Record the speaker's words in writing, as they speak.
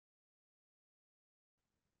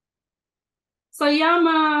So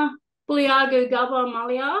Yama Buliagu Gaba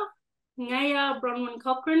Malia, Ngaya Bronwyn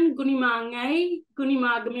Cochrane, Gunima Ngay,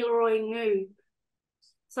 Gunima Gamilaroi Ngu.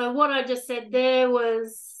 So what I just said there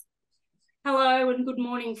was hello and good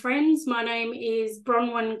morning, friends. My name is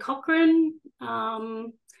Bronwyn Cochrane. I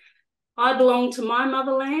belong to my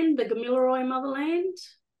motherland, the Gamilaroi motherland.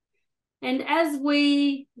 And as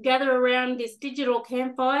we gather around this digital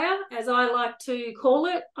campfire, as I like to call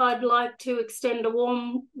it, I'd like to extend a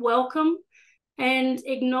warm welcome and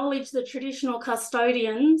acknowledge the traditional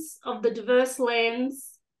custodians of the diverse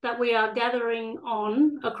lands that we are gathering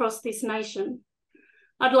on across this nation.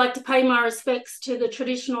 I'd like to pay my respects to the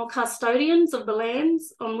traditional custodians of the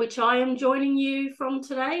lands on which I am joining you from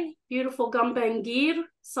today, beautiful Gumbaynggirr,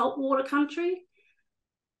 saltwater country.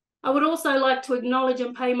 I would also like to acknowledge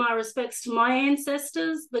and pay my respects to my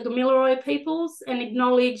ancestors, the Gamilaroi peoples, and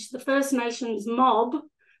acknowledge the First Nations mob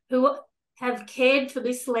who have cared for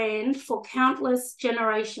this land for countless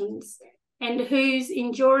generations and whose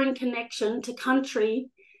enduring connection to country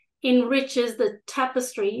enriches the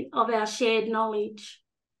tapestry of our shared knowledge.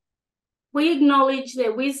 We acknowledge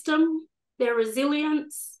their wisdom, their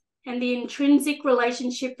resilience, and the intrinsic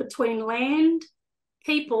relationship between land,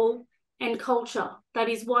 people, and culture that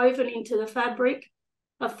is woven into the fabric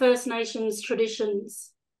of First Nations traditions.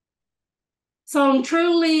 So I'm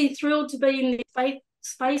truly thrilled to be in this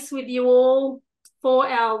space with you all for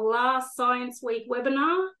our last Science Week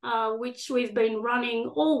webinar, which we've been running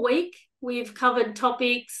all week. We've covered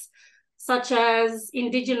topics such as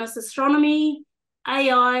Indigenous astronomy,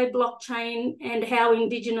 AI, blockchain, and how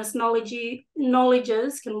Indigenous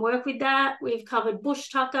knowledges can work with that. We've covered bush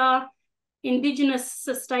tucker, Indigenous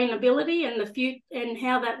sustainability and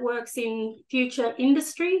how that works in future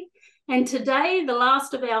industry. And today, the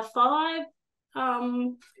last of our 5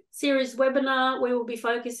 series webinar, we will be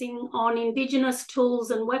focusing on Indigenous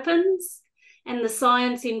tools and weapons and the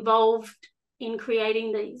science involved in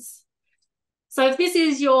creating these. So if this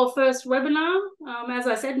is your first webinar, as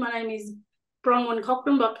I said, my name is Bronwyn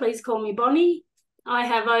Cochrane, but please call me Bonnie. I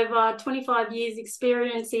have over 25 years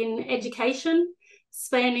experience in education,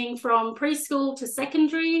 spanning from preschool to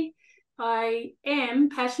secondary. I am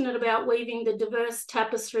passionate about weaving the diverse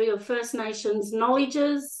tapestry of First Nations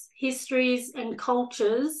knowledges, histories, and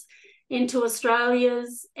cultures into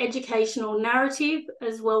Australia's educational narrative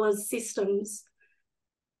as well as systems.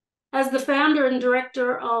 As the founder and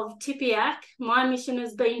director of TIPIAC, my mission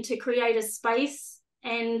has been to create a space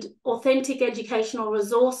and authentic educational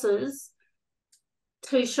resources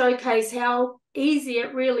to showcase how easy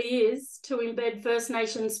it really is to embed First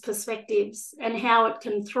Nations perspectives and how it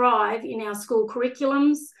can thrive in our school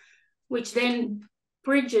curriculums, which then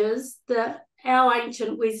bridges our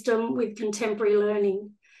ancient wisdom with contemporary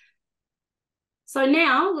learning. So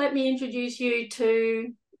now let me introduce you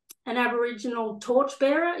to an Aboriginal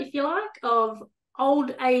torchbearer, if you like, of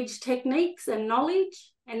old age techniques and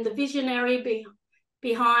knowledge, and the visionary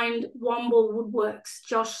behind Wambuul Woodworks,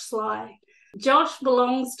 Josh Sly. Josh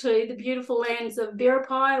belongs to the beautiful lands of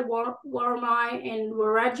Biripi, Worimi, and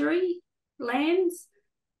Wiradjuri lands.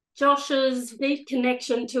 Josh's deep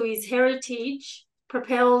connection to his heritage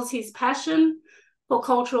propels his passion for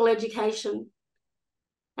cultural education.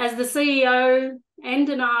 As the CEO and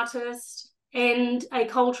an artist and a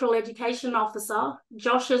cultural education officer,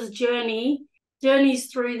 Josh's journeys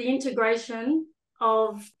through the integration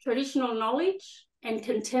of traditional knowledge and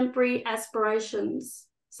contemporary aspirations.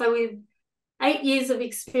 So with 8 years of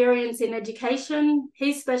experience in education,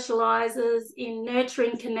 he specialises in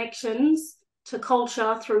nurturing connections to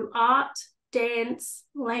culture through art, dance,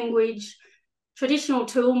 language, traditional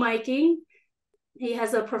tool making. He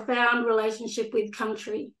has a profound relationship with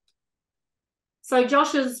country. So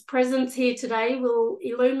Josh's presence here today will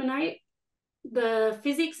illuminate the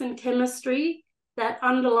physics and chemistry that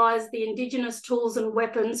underlies the Indigenous tools and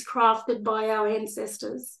weapons crafted by our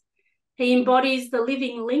ancestors. He embodies the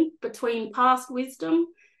living link between past wisdom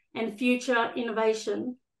and future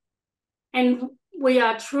innovation. And we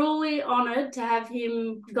are truly honoured to have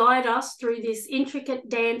him guide us through this intricate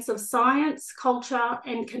dance of science, culture,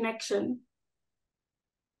 and connection.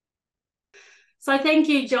 So thank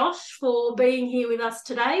you, Josh, for being here with us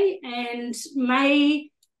today, and may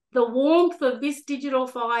the warmth of this digital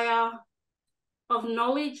fire of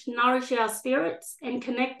knowledge nourish our spirits and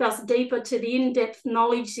connect us deeper to the in-depth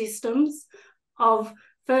knowledge systems of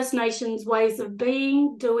First Nations ways of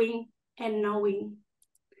being, doing, and knowing.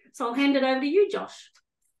 So I'll hand it over to you, Josh.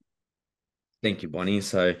 Thank you, Bonnie.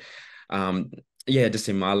 So, yeah, just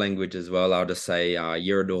in my language as well, I'll just say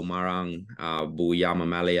Yirador Marang, Bu Yama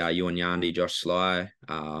Malia, Yuan Yandi, Josh Sly,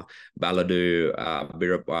 Baladu,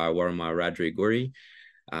 Biripi, Warama, Radri Guri.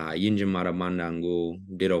 Yinjimara Mandangu,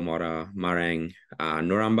 Didomora Marang,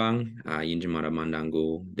 Nurambang, Yinjimara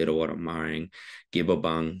Mandangu, Didowara Marang,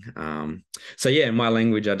 Gibabang. So yeah, in my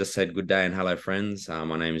language, I just said good day and hello, friends.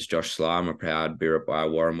 My name is Josh Sly. I'm a proud Biripi,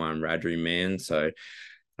 Warramah and Wiradjuri man. So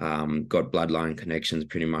got bloodline connections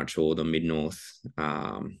pretty much all the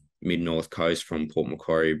mid-north coast from Port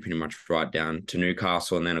Macquarie, pretty much right down to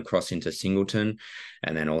Newcastle, and then across into Singleton,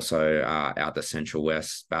 and then also out the central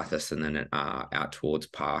west, Bathurst, and then out towards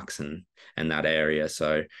Parks and that area.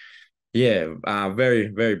 So yeah, very,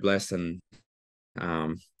 very blessed, and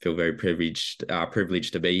feel very privileged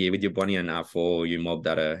to be here with you, Bonnie, and for you mob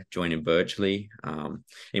that are joining virtually.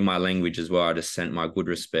 In my language as well, I just sent my good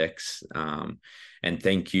respects and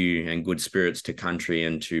thank you and good spirits to country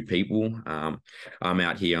and to people. I'm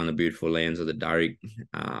out here on the beautiful lands of the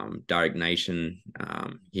Darug Nation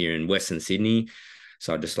here in Western Sydney.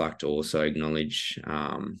 So I'd just like to also acknowledge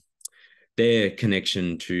their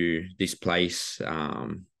connection to this place,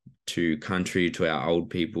 to country, to our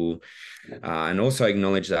old people, and also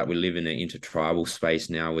acknowledge that we live in an intertribal space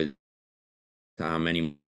now with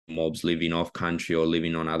many mobs living off country or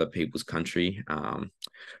living on other people's country.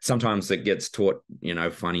 Sometimes it gets taught,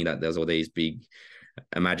 funny that there's all these big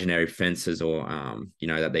imaginary fences or,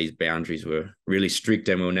 that these boundaries were really strict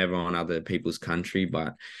and we were never on other people's country,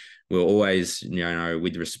 but we're always,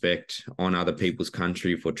 with respect on other people's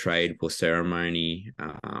country for trade, for ceremony,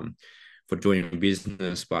 for doing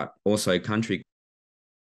business, but also country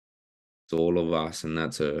to all of us. And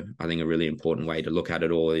that's I think a really important way to look at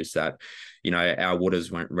it all, is that, our waters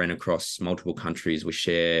ran across multiple countries. We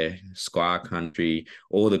share sky country,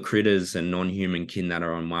 all the critters and non-human kin that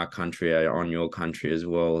are on my country are on your country as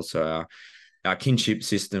well. So our kinship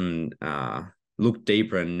system looked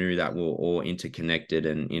deeper and knew that we're all interconnected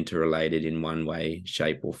and interrelated in one way,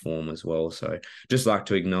 shape or form as well. So just like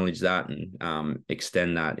to acknowledge that and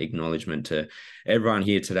extend that acknowledgement to everyone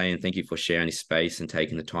here today. And thank you for sharing this space and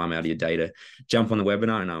taking the time out of your day to jump on the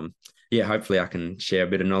webinar. And hopefully I can share a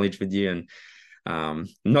bit of knowledge with you. And I'm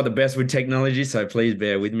not the best with technology, so please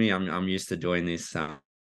bear with me. I'm used to doing this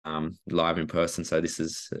live in person. So this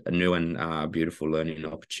is a new and beautiful learning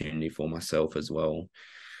opportunity for myself as well.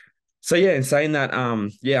 So yeah, in saying that, I'm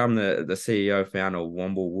the CEO, founder of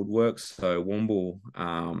Wambuul Woodworks. So Wambuul,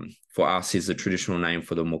 for us, is the traditional name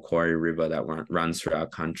for the Macquarie River that runs through our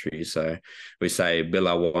country. So we say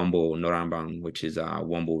Bila Wambuul Norambang, which is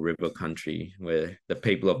Wambuul River country, where the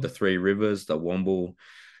people of the three rivers, the Wambuul,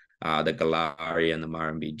 the Galari, and the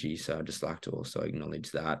Murrumbidgee. So I'd just like to also acknowledge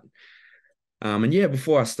that.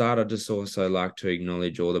 Before I start, I'd just also like to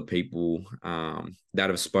acknowledge all the people that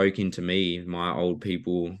have spoken to me, my old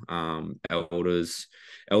people, elders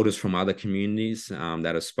from other communities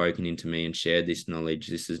that have spoken into me and shared this knowledge.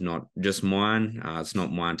 This is not just mine. It's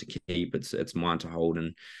not mine to keep. It's mine to hold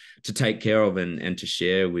and to take care of and to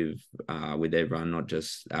share with everyone, not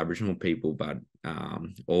just Aboriginal people, but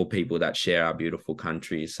all people that share our beautiful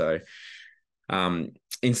country. So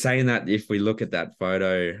in saying that, if we look at that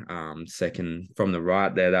photo, second from the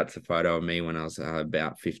right there, that's a photo of me when I was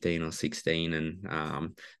about 15 or 16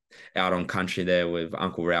 and out on country there with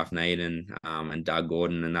Uncle Ralph Naden and Doug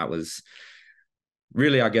Gordon. And that was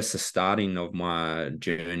really, I guess, the starting of my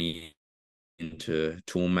journey into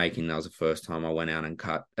tool making. That was the first time I went out and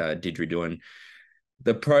cut didgeridoo. And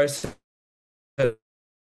the process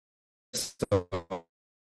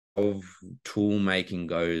of tool making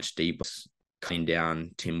goes deeper, cutting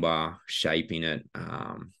down timber, shaping it,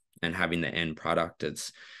 and having the end product.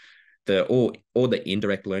 It's all the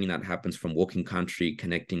indirect learning that happens from walking country,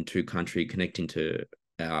 connecting to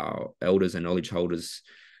our elders and knowledge holders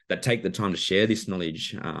that take the time to share this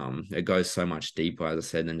knowledge. It goes so much deeper, as I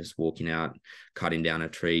said, than just walking out, cutting down a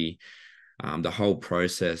tree. The whole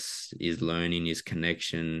process is learning, is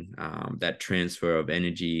connection, that transfer of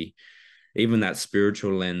energy, even that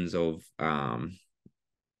spiritual lens of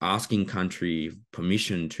asking country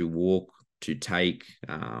permission to walk, to take,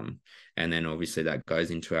 and then obviously that goes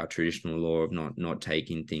into our traditional law of not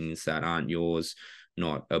taking things that aren't yours,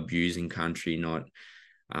 not abusing country, not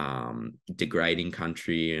degrading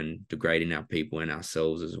country and degrading our people and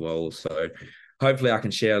ourselves as well. So hopefully I can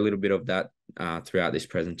share a little bit of that throughout this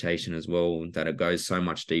presentation as well, that it goes so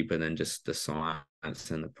much deeper than just the science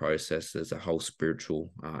and the process. There's a whole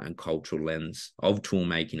spiritual and cultural lens of tool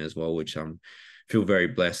making as well, which feel very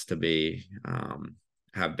blessed to be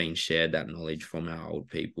have been shared that knowledge from our old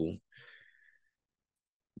people.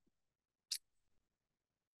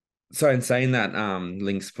 So in saying that,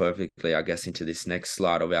 links perfectly, I guess, into this next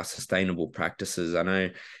slide of our sustainable practices. I know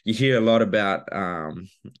you hear a lot about,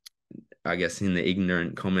 I guess, in the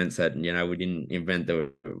ignorant comments that, we didn't invent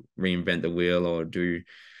the reinvent the wheel or do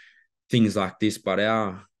things like this, but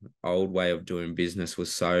our old way of doing business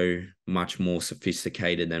was so much more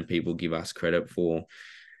sophisticated than people give us credit for.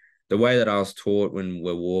 The way that I was taught, when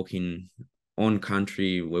we're walking on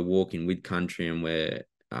country, we're walking with country, and we're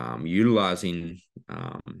utilizing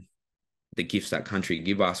the gifts that country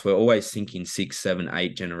give us, we're always thinking 6, 7,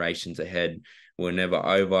 8 generations ahead. We're never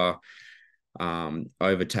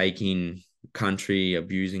overtaking country,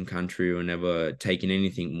 abusing country, or never taking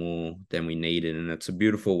anything more than we needed. And it's a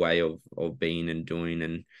beautiful way of being and doing.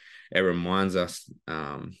 And it reminds us,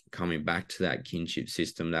 coming back to that kinship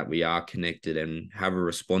system, that we are connected and have a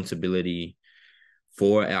responsibility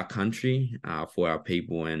for our country, for our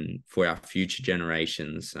people, and for our future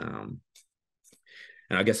generations.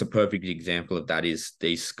 And I guess a perfect example of that is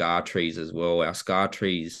these scar trees as well. Our scar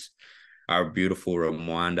trees are a beautiful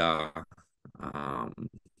reminder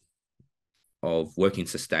of working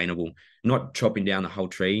sustainable, not chopping down the whole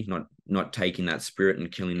tree, not taking that spirit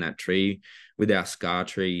and killing that tree. With our scar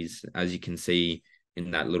trees, as you can see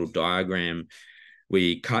in that little diagram,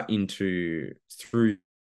 we cut through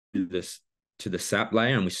this to the sap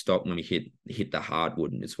layer, and we stop when we hit the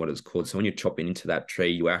hardwood, is what it's called. So when you're chopping into that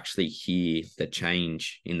tree, you actually hear the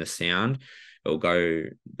change in the sound. It'll go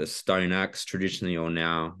the stone axe traditionally, or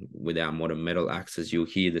now with our modern metal axes, you'll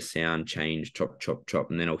hear the sound change, chop, chop,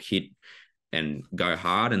 chop, and then it'll hit and go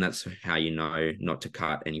hard. And that's how you know not to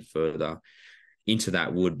cut any further into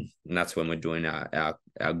that wood. And that's when we're doing our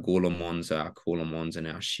goulamons, our coolamons, and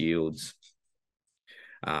our shields.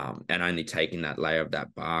 And only taking that layer of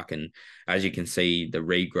that bark. And as you can see, the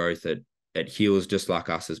regrowth, it heals just like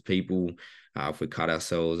us as people. If we cut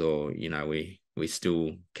ourselves, or, we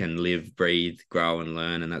still can live, breathe, grow, and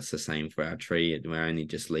learn. And that's the same for our tree. We're only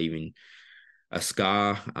just leaving a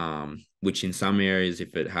scar, which in some areas,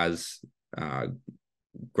 if it has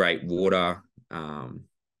great water,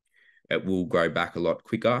 it will grow back a lot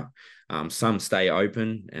quicker. Some stay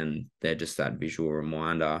open, and they're just that visual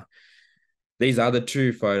reminder. These other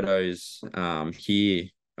 2 photos here,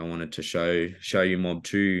 I wanted to show you mob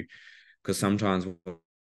too, because sometimes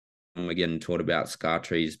when we're getting taught about scar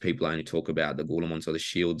trees, people only talk about the goulamons or the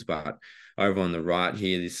shields. But over on the right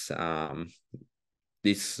here, this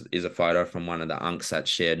is a photo from one of the unks that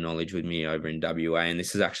shared knowledge with me over in WA, and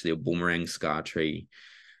this is actually a boomerang scar tree.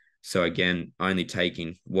 So again, only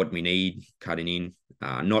taking what we need, cutting in,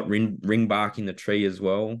 not ring barking the tree as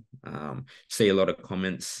well. See a lot of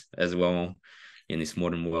comments as well in this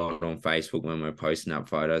modern world on Facebook when we're posting up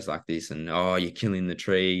photos like this, and you're killing the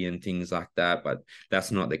tree and things like that. But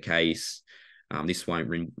that's not the case. This won't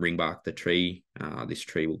ring bark the tree. This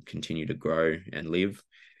tree will continue to grow and live.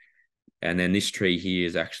 And then this tree here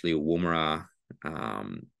is actually a Woomera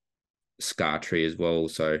scar tree as well.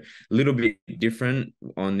 So a little bit different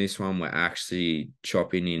on this one. We're actually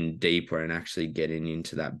chopping in deeper and actually getting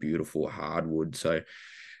into that beautiful hardwood. So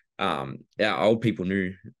our old people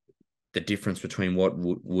knew the difference between what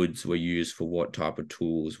woods were used for what type of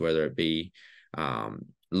tools, whether it be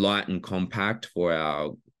light and compact for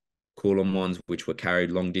our coolamons, which were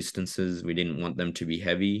carried long distances. We didn't want them to be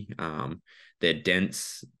heavy. They're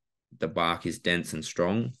dense. The bark is dense and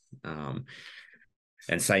strong.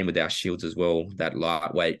 And same with our shields as well, that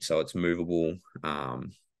lightweight, so it's movable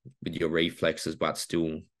with your reflexes, but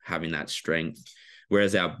still having that strength.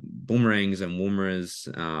 Whereas our boomerangs and woomeras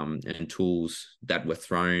and tools that were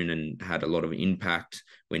thrown and had a lot of impact,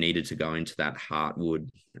 we needed to go into that heartwood,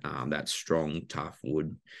 that strong, tough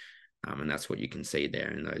wood. And that's what you can see there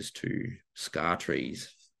in those 2 scar trees.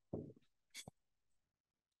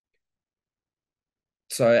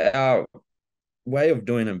 So our way of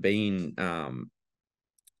doing and being,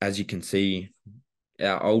 as you can see,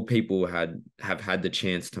 our old people have had the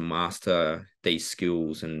chance to master these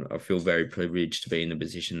skills, and I feel very privileged to be in the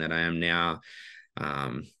position that I am now,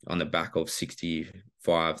 on the back of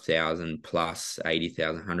 65,000 plus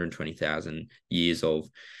 80,000, 120,000 years of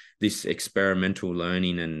this experimental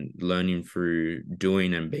learning, and learning through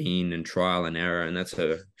doing and being and trial and error. And that's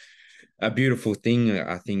a beautiful thing,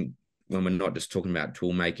 I think, when we're not just talking about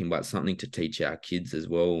tool making, but something to teach our kids as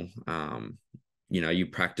well. You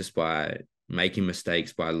practice by making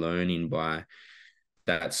mistakes, by learning, by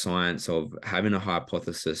that science of having a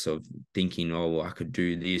hypothesis, of thinking, I could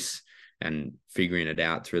do this, and figuring it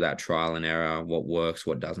out through that trial and error, what works,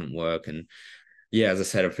 what doesn't work. And as I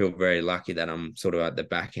said, I feel very lucky that I'm sort of at the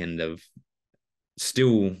back end of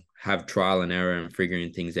still have trial and error and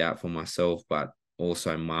figuring things out for myself, but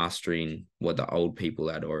also mastering what the old people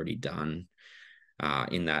had already done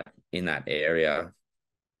in that area.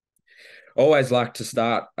 Always like to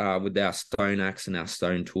start with our stone axe and our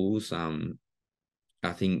stone tools.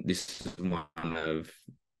 I think this is one of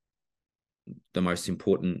the most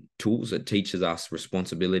important tools. It teaches us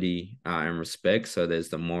responsibility and respect. So there's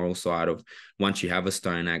the moral side of, once you have a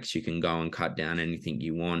stone axe, you can go and cut down anything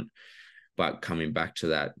you want. But coming back to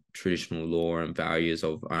that traditional law and values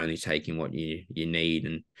of only taking what you need,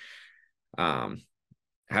 and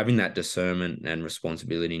having that discernment and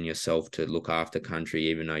responsibility in yourself to look after country,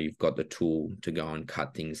 even though you've got the tool to go and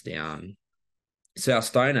cut things down. So our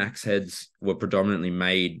stone axe heads were predominantly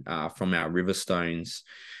made from our river stones,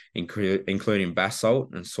 including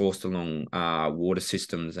basalt, and sourced along water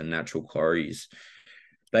systems and natural quarries.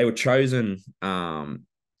 They were chosen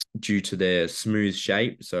due to their smooth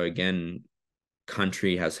shape. So again,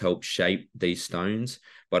 country has helped shape these stones,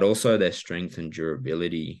 but also their strength and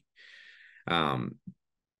durability.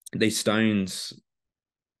 These stones,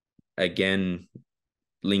 again,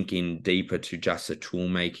 linking deeper to just the tool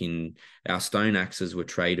making, our stone axes were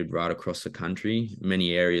traded right across the country,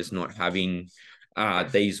 many areas not having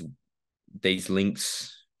these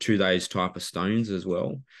links to those type of stones as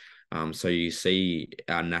well. So you see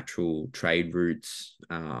our natural trade routes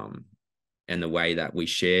and the way that we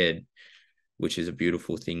shared, which is a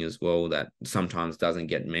beautiful thing as well, that sometimes doesn't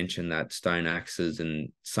get mentioned, that stone axes,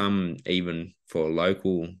 and some, even for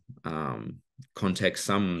local context,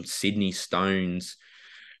 some Sydney stones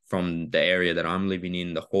from the area that I'm living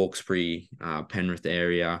in, the Hawkesbury, Penrith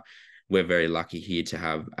area, we're very lucky here to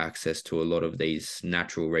have access to a lot of these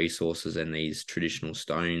natural resources and these traditional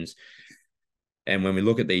stones. And when we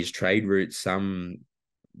look at these trade routes, some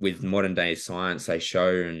with modern day science, they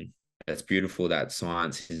show, and it's beautiful that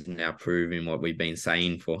science is now proving what we've been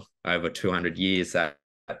saying for over 200 years, that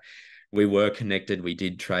we were connected, we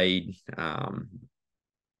did trade,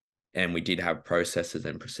 and we did have processes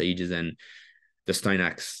and procedures. And the stone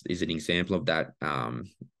axe is an example of that,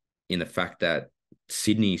 in the fact that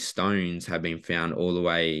Sydney stones have been found all the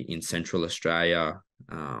way in Central Australia,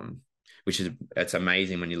 it's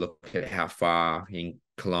amazing when you look at how far in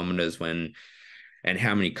kilometers and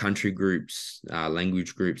how many country groups,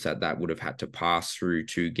 language groups that would have had to pass through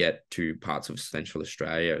to get to parts of Central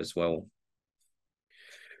Australia as well.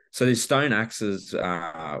 So these stone axes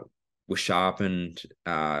were sharpened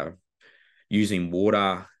using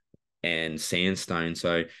water and sandstone.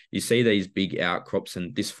 So you see these big outcrops,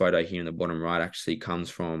 and this photo here in the bottom right actually comes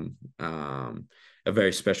from a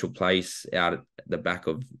very special place out at the back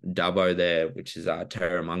of Dubbo there, which is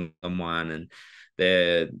Terramunga Mine, and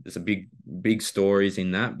there's a big stories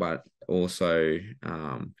in that, but also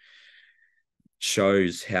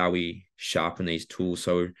shows how we sharpen these tools.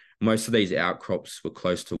 So most of these outcrops were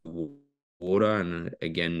close to water, and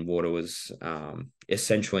again, water was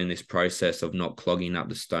essential in this process of not clogging up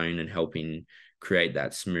the stone and helping create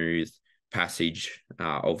that smooth passage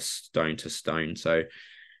of stone to stone. So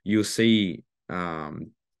you'll see a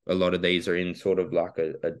lot of these are in sort of like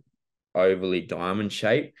a overly diamond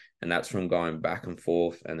shape, and that's from going back and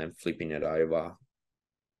forth and then flipping it over.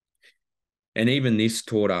 And even this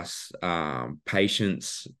taught us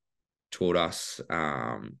patience, taught us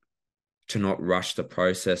to not rush the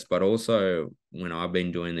process. But also, when I've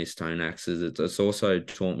been doing these stone axes, it's also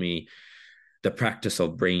taught me the practice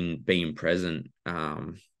of being present.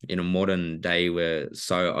 In a modern day, we're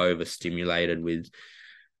so overstimulated with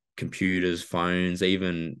computers, phones,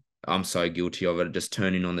 even I'm so guilty of it, just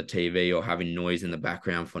turning on the TV or having noise in the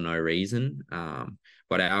background for no reason.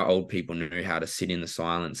 But our old people knew how to sit in the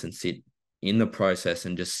silence and sit in the process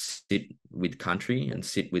and just sit with country and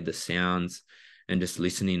sit with the sounds and just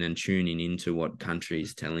listening and tuning into what country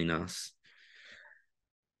is telling us.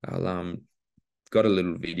 I'll got a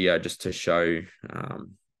little video just to show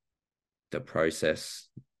the process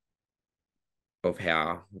of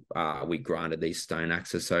how we grinded these stone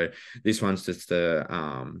axes. So this one's just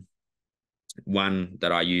the one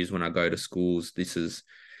that I use when I go to schools. This is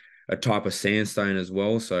a type of sandstone as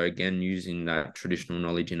well. So again, using that traditional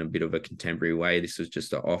knowledge in a bit of a contemporary way. This was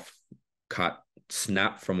just an off-cut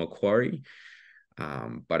snap from a quarry,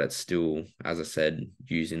 but it's still, as I said,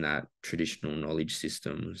 using that traditional knowledge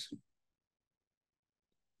systems.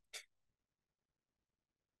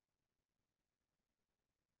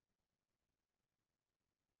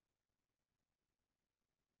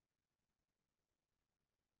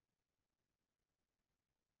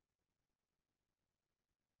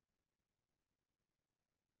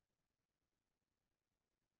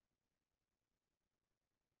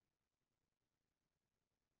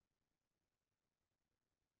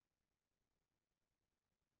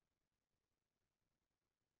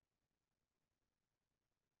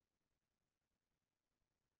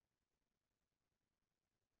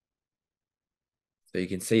 So you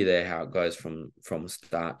can see there how it goes from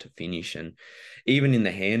start to finish. And even in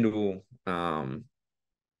the handle,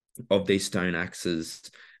 of these stone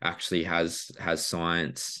axes actually has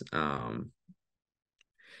science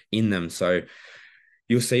in them. So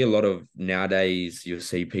you'll see a lot of nowadays, you'll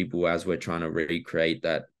see people, as we're trying to recreate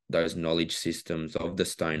those knowledge systems of the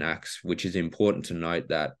stone axe, which is important to note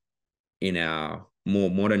that in our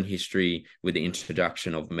more modern history, with the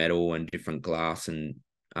introduction of metal and different glass and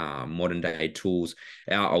modern day tools,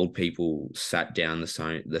 our old people sat down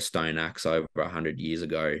the stone axe over 100 years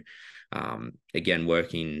ago, again,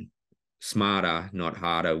 working smarter, not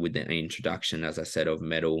harder, with the introduction, as I said, of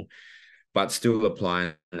metal, but still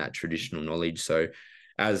applying that traditional knowledge. So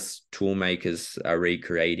as tool makers are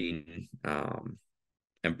recreating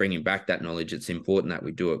and bringing back that knowledge, it's important that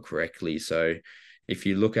we do it correctly. So if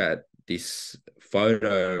you look at this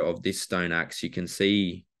photo of this stone axe, you can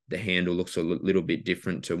see the handle looks a little bit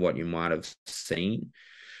different to what you might have seen.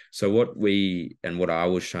 So what I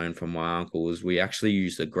was shown from my uncle was we actually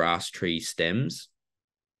use the grass tree stems.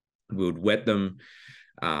 We would wet them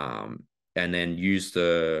and then use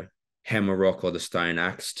the hammer rock or the stone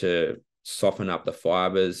axe to soften up the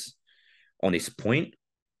fibers on this point,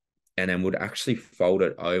 and then would actually fold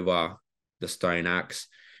it over the stone axe,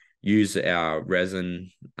 use our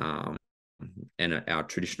resin and our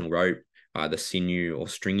traditional rope, the sinew or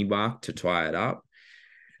stringy bark, to tie it up.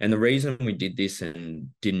 And the reason we did this and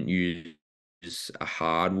didn't use a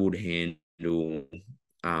hardwood handle,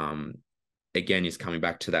 again, is coming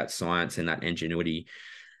back to that science and that ingenuity.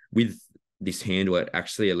 With this handle, it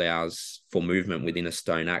actually allows for movement within a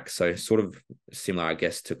stone axe. So sort of similar, I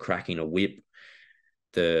guess, to cracking a whip.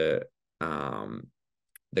 The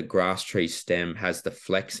grass tree stem has the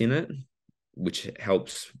flex in it, which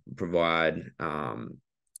helps provide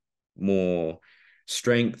more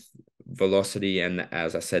strength, velocity, and,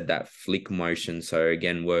 as I said, that flick motion. So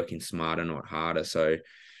again, working smarter, not harder. So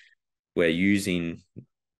we're using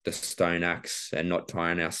the stone axe and not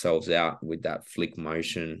tying ourselves out with that flick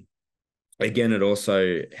motion. Again, it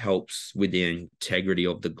also helps with the integrity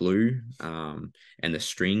of the glue and the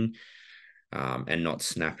string, and not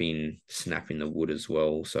snapping the wood as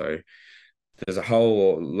well. So there's a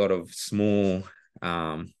whole lot of small,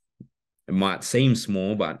 it might seem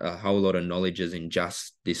small, but a whole lot of knowledge is in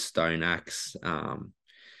just this stone axe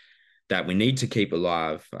that we need to keep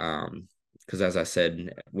alive. Because as I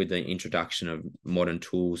said, with the introduction of modern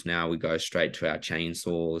tools, now we go straight to our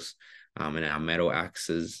chainsaws and our metal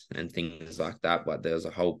axes and things like that. But there's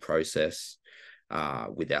a whole process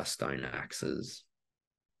with our stone axes.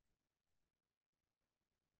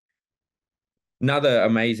 Another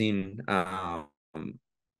amazing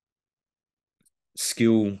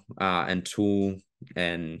skill and tool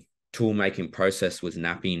making process was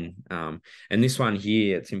napping. And this one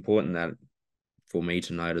here, it's important that for me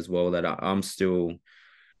to note as well that I'm still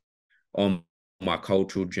on my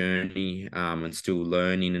cultural journey and still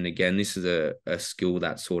learning. And again, this is a skill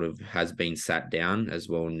that sort of has been sat down as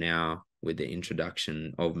well now with the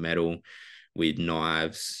introduction of metal, with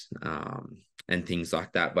knives and things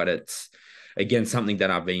like that. But it's, again, something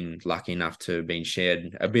that I've been lucky enough to have been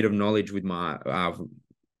shared a bit of knowledge with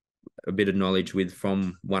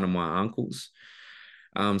from one of my uncles.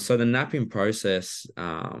 So the napping process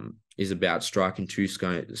is about striking two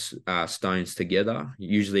stones together,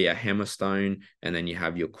 usually a hammer stone, and then you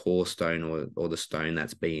have your core stone or the stone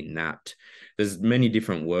that's being napped. There's many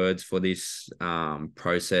different words for this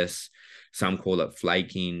process. Some call it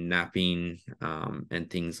flaking, napping, and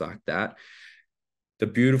things like that. The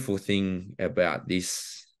beautiful thing about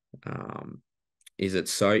this is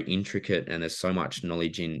it's so intricate, and there's so much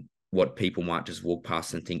knowledge in what people might just walk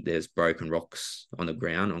past and think there's broken rocks on the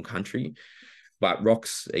ground on country. But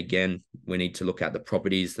rocks, again, we need to look at the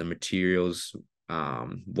properties, the materials,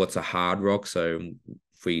 what's a hard rock. So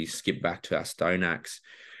if we skip back to our stone axe,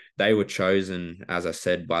 they were chosen, as I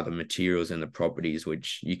said, by the materials and the properties,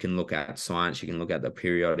 which you can look at science, you can look at the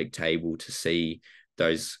periodic table to see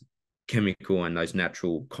those chemical and those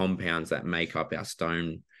natural compounds that make up our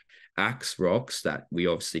stone axe rocks that we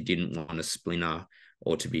obviously didn't want to splinter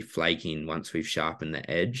or to be flaking once we've sharpened the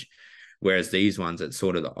edge. Whereas these ones, it's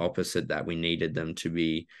sort of the opposite, that we needed them to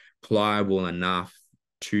be pliable enough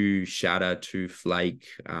to shatter, to flake,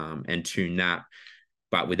 and to nap,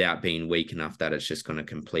 but without being weak enough that it's just going to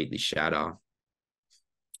completely shatter.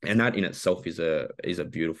 And that in itself is a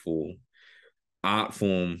beautiful art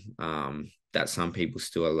form that some people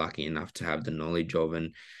still are lucky enough to have the knowledge of.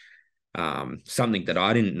 And something that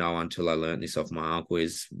I didn't know until I learned this off my uncle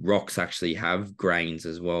is rocks actually have grains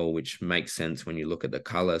as well, which makes sense when you look at the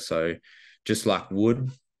color. So just like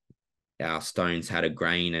wood, our stones had a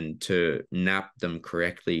grain, and to nap them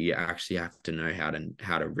correctly, you actually have to know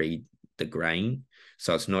how to read the grain.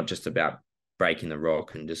 So it's not just about breaking the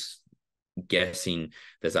rock and just guessing.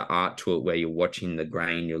 There's an art to it where you're watching the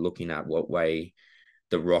grain, you're looking at what way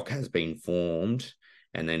the rock has been formed,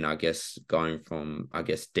 and then I guess going from, I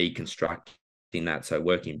guess, deconstructing that, so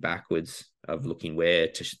working backwards of looking where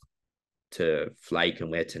to flake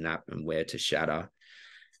and where to nap and where to shatter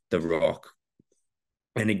the rock.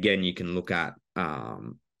 And again, you can look at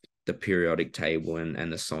the periodic table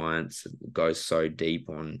and the science goes so deep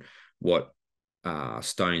on what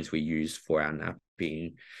stones we use for our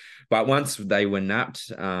napping. But once they were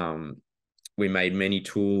napped, we made many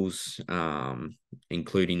tools,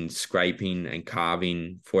 including scraping and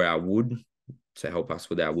carving for our wood to help us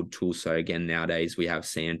with our wood tools. So again, nowadays we have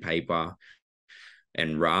sandpaper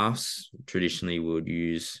and rafts. Traditionally, we would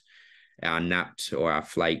use our napped or our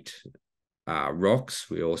flaked rocks.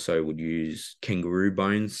 We also would use kangaroo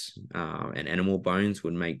bones and animal bones,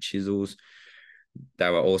 would make chisels. They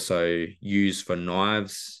were also used for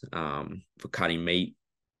knives, for cutting meat,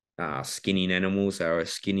 skinning animals. They were a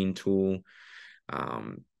skinning tool.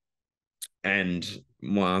 And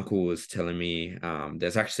my uncle was telling me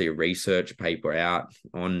there's actually a research paper out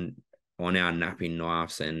on our napping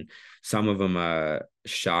knives, and some of them are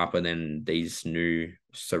sharper than these new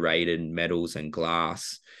serrated metals and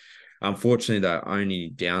glass. Unfortunately, the only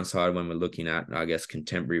downside when we're looking at, I guess,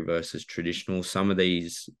 contemporary versus traditional, some of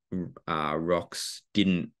these rocks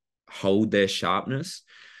didn't hold their sharpness.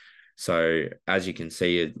 So as you can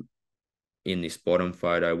see in this bottom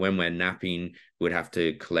photo, when we're napping, we'd have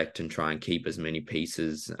to collect and try and keep as many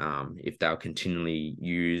pieces. If they were continually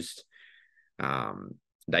used,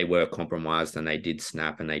 they were compromised and they did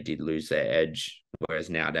snap and they did lose their edge. Whereas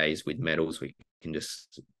nowadays with metals, we can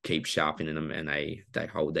just keep sharpening them and they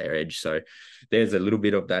hold their edge. So there's a little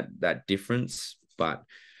bit of that difference. But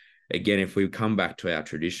again, if we come back to our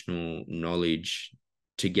traditional knowledge,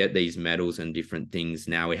 to get these metals and different things,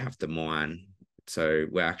 now we have to mine. So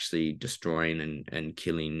we're actually destroying and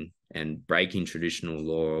killing and breaking traditional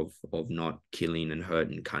law of not killing and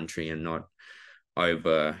hurting country and not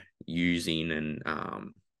overusing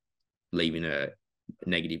and leaving a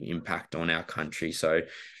negative impact on our country. So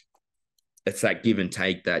it's that give and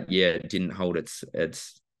take that, yeah, it didn't hold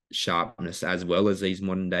its sharpness as well as these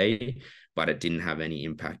modern day, but it didn't have any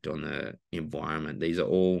impact on the environment. These are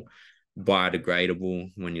all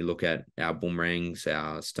biodegradable. When you look at our boomerangs,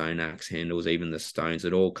 our stone axe handles, even the stones,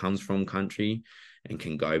 it all comes from country and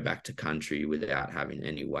can go back to country without having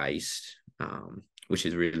any waste, which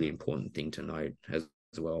is a really important thing to note as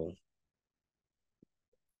well.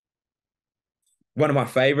 One of my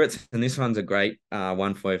favorites, and this one's a great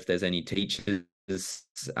one for if there's any teachers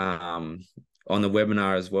on the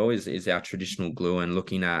webinar as well, is our traditional glue, and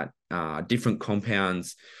looking at different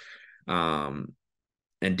compounds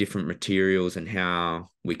and different materials and how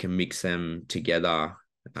we can mix them together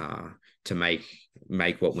to make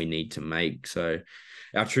what we need to make. So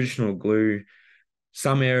our traditional glue,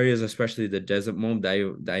 some areas, especially the desert mob,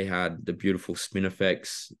 they had the beautiful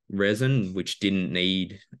Spinifex resin, which didn't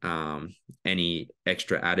need any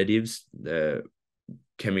extra additives. The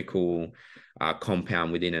chemical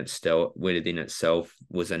compound within itself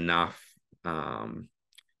was enough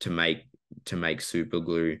to make super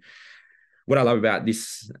glue. What I love about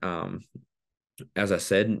this, as I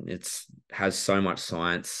said, it has so much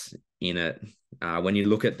science in it. When you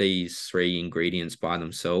look at these three ingredients by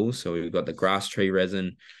themselves, so we've got the grass tree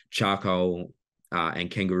resin, charcoal, and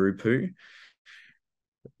kangaroo poo.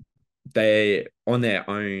 They, on their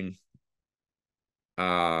own,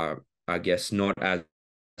 are, I guess, not as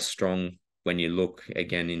strong when you look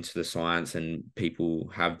again into the science, and people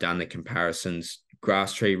have done the comparisons.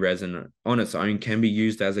 Grass tree resin on its own can be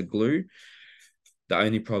used as a glue. The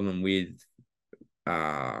only problem with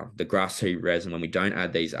the grass tree resin, when we don't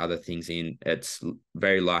add these other things in, it's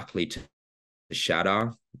very likely to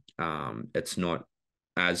shatter. It's not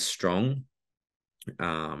as strong,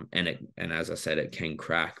 and as I said, it can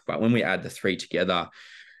crack. But when we add the three together,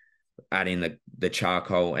 add in the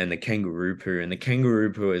charcoal and the kangaroo poo, and the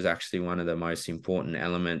kangaroo poo is actually one of the most important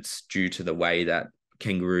elements due to the way that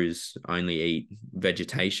kangaroos only eat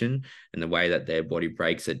vegetation and the way that their body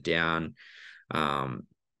breaks it down.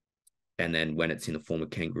 And then when it's in the form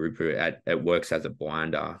of kangaroo poo, it works as a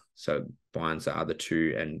binder. So it binds the other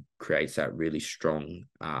two and creates that really strong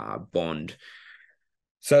bond.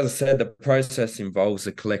 So as I said, the process involves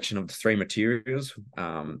the collection of the three materials.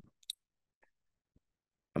 I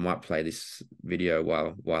might play this video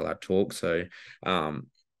while I talk. So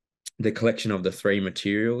the collection of the three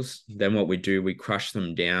materials, then what we do, we crush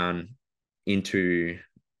them down into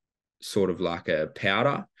sort of like a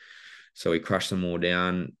powder. So we crush them all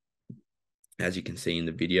down, as you can see in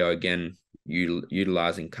the video, again,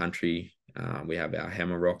 utilizing country We have our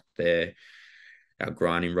hammer rock there, our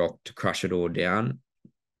grinding rock to crush it all down.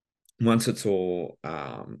 Once it's all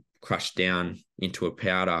crushed down into a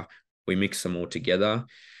powder, we mix them all together.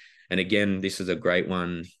 And again, this is a great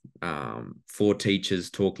one for teachers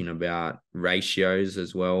talking about ratios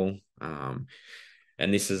as well.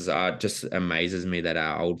 And this is just amazes me that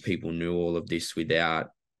our old people knew all of this without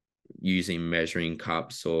using measuring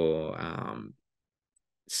cups or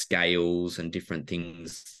scales and different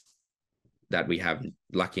things that we have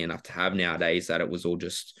lucky enough to have nowadays, that it was all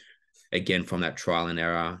just, again, from that trial and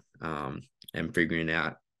error and figuring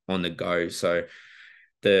out on the go. So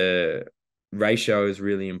the ratio is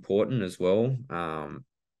really important as well.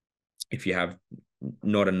 If you have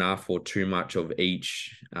not enough or too much of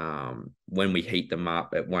each, when we heat them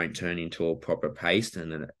up, it won't turn into a proper paste,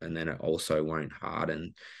 and then it also won't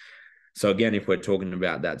harden. So again, if we're talking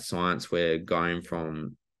about that science, we're going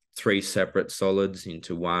from 3 separate solids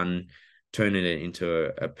into one, turning it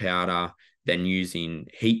into a powder, then using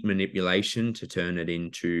heat manipulation to turn it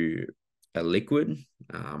into a liquid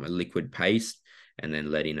paste, and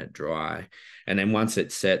then letting it dry. And then once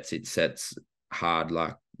it sets hard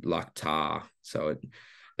like tar. So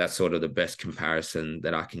that's sort of the best comparison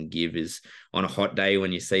that I can give, is on a hot day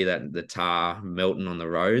when you see that the tar melting on the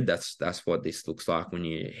road, that's what this looks like when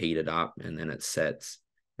you heat it up, and then it sets,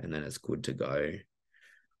 and then it's good to go.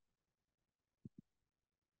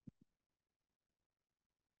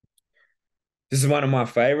 This is one of my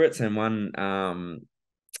favorites, and one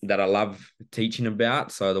that I love teaching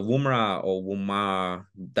about. So the Woomera or Woomara,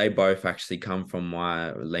 they both actually come from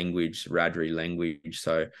my language, Wiradjuri language.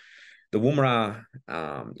 So the Woomera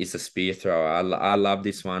is a spear thrower. I love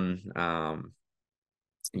this one.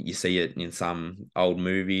 You see it in some old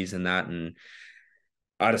movies and that, and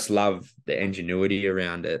I just love the ingenuity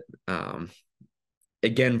around it.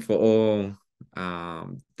 Again, for all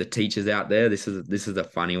the teachers out there, this is a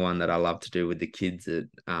funny one that I love to do with the kids. It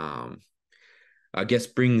I guess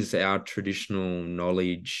brings our traditional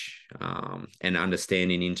knowledge and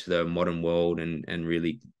understanding into the modern world, and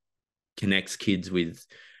really connects kids with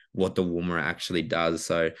what the Woomera actually does.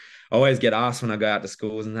 So I always get asked when I go out to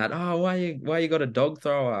schools and that, oh, why you got a dog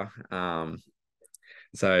thrower?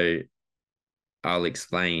 So I'll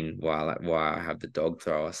explain why I have the dog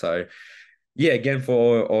thrower. So yeah, again,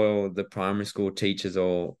 for all the primary school teachers,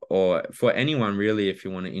 or for anyone really, if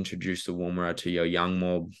you want to introduce the Woomera to your young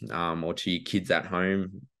mob or to your kids at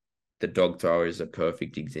home, the dog thrower is a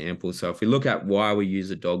perfect example. So if we look at why we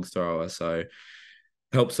use a dog thrower, so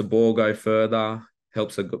helps the ball go further,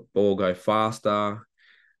 helps the ball go faster.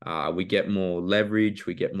 We get more leverage,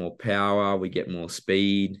 we get more power, we get more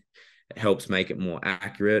speed. It helps make it more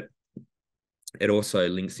accurate. It also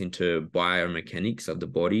links into biomechanics of the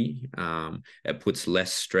body. It puts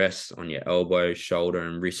less stress on your elbow, shoulder,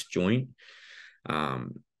 and wrist joint.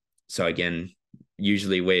 So again,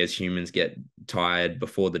 usually we as humans get tired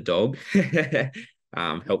before the dog.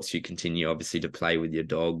 Helps you continue, obviously, to play with your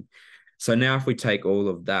dog. So now if we take all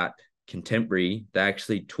of that contemporary, they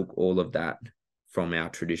actually took all of that from our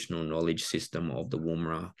traditional knowledge system of the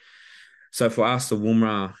Woomera. So for us, the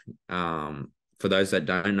Woomera, for those that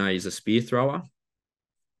don't know, is a spear thrower.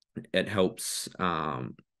 It helps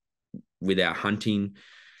with our hunting.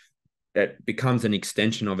 It becomes an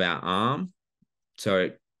extension of our arm. So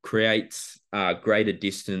it creates greater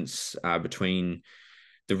distance between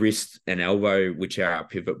the wrist and elbow, which are our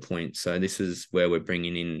pivot points. So this is where we're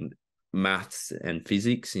bringing in maths and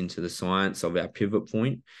physics into the science of our pivot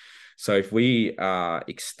point. So if we are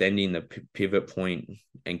extending the pivot point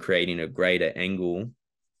and creating a greater angle,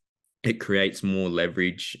 it creates more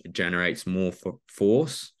leverage, generates more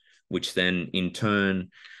force, which then in turn,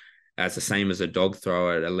 as the same as a dog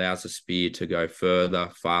thrower, it allows the spear to go further,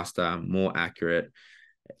 faster, more accurate,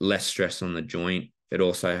 less stress on the joint. It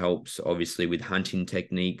also helps, obviously, with hunting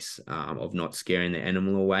techniques of not scaring the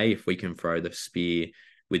animal away. If we can throw the spear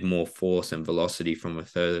with more force and velocity from a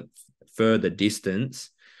further distance,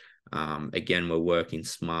 again, we're working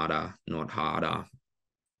smarter, not harder.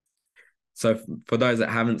 So for those that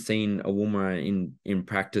haven't seen a Woomera in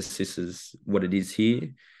practice, this is what it is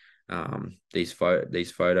here. These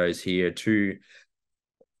photos here, two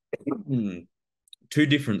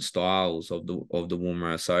different styles of the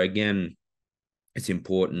Woomera. So again, it's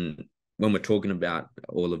important when we're talking about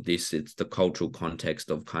all of this, it's the cultural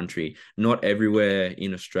context of country. Not everywhere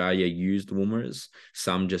in Australia used Woomeras.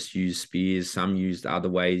 Some just use spears. Some used other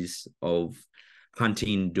ways of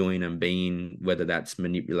hunting, doing and being, whether that's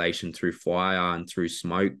manipulation through fire and through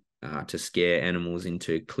smoke to scare animals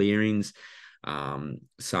into clearings.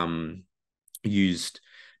 Some used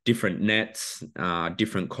different nets,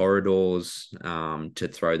 different corridors to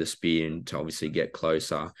throw the spear and to obviously get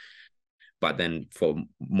closer. But then for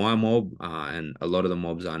my mob and a lot of the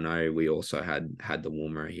mobs I know, we also had the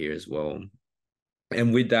woomera here as well.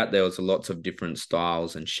 And with that, there was lots of different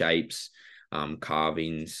styles and shapes,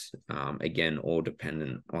 carvings, again, all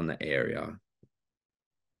dependent on the area.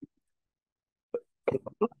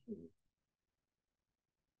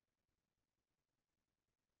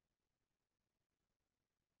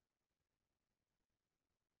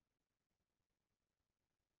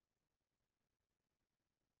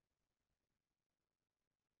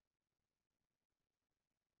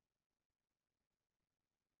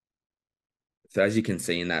 So as you can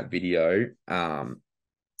see in that video, I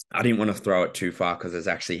didn't want to throw it too far because there's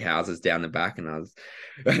actually houses down the back, and I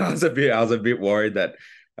was a bit worried that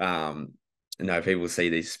people see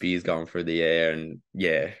these spears going through the air, and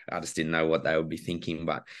yeah, I just didn't know what they would be thinking.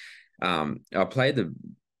 But I'll play the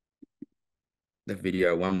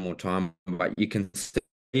video one more time, but you can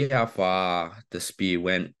see how far the spear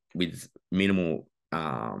went with minimal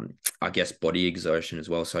I guess body exertion as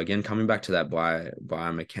well. So again, coming back to that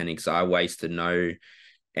biomechanics, I wasted no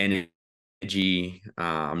energy,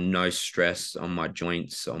 no stress on my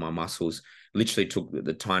joints, on my muscles. Literally took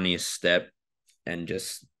the tiniest step and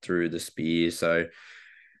just threw the spear. So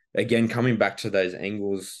again, coming back to those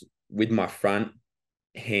angles with my front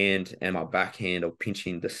hand and my back hand of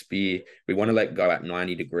pinching the spear, we want to let go at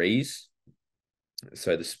 90 degrees.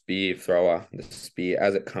 So the spear thrower, the spear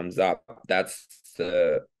as it comes up, that's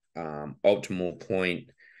the optimal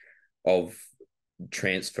point of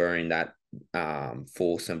transferring that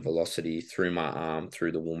force and velocity through my arm,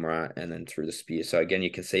 through the woomera, and then through the spear. So again,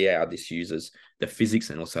 you can see how this uses the physics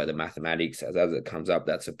and also the mathematics. As it comes up,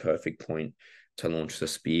 that's a perfect point to launch the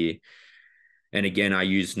spear. And again, I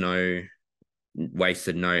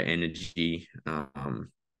wasted no energy.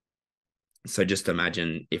 So just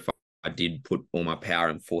imagine if I did put all my power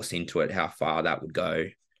and force into it, how far that would go,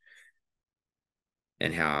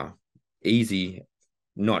 and how easy,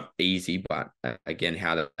 not easy, but again,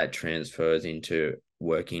 how that transfers into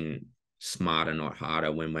working smarter, not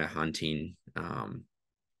harder, when we're hunting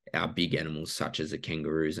our big animals such as the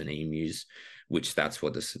kangaroos and emus, which that's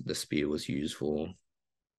what the spear was used for.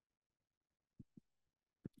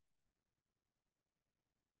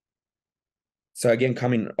 So again,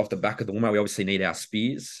 coming off the back of the woomera, we obviously need our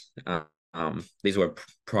spears. These were a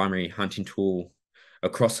primary hunting tool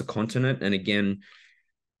across the continent. And again,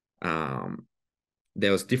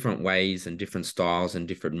 there was different ways and different styles and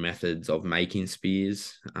different methods of making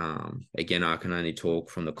spears. Again, I can only talk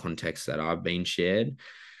from the context that I've been shared.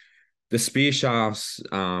 The spear shafts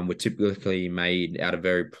were typically made out of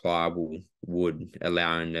very pliable wood,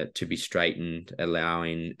 allowing it to be straightened,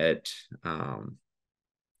 allowing it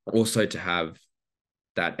also to have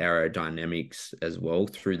that aerodynamics as well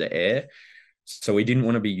through the air. So we didn't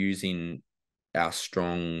want to be using our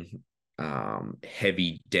strong,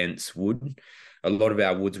 heavy, dense wood. A lot of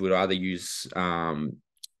our woods would either use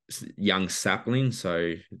young sapling,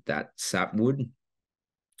 so that sapwood.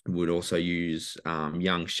 Would also use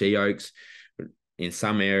young she oaks. In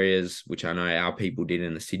some areas, which I know our people did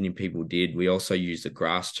and the Sydney people did, we also use the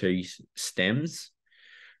grass tree stems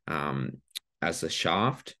as the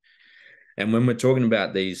shaft. And when we're talking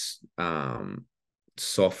about these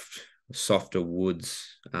softer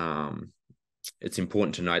woods, it's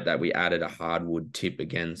important to note that we added a hardwood tip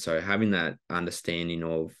again. So having that understanding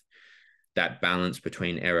of that balance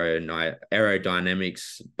between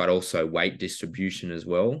aerodynamics, but also weight distribution as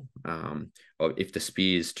well. Or if the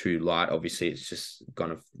spear is too light, obviously it's just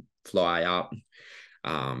going to fly up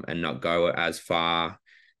and not go as far.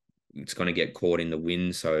 It's going to get caught in the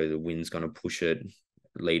wind, so the wind's going to push it,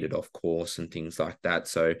 lead it off course and things like that.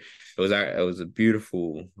 So it was a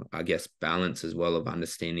beautiful, I guess, balance as well of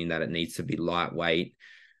understanding that it needs to be lightweight.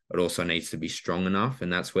 It also needs to be strong enough,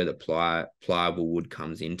 and that's where the pliable wood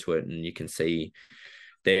comes into it. And you can see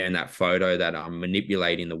there in that photo that I'm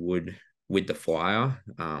manipulating the wood with the fire,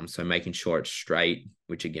 so making sure it's straight,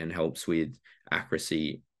 which again helps with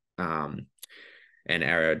accuracy and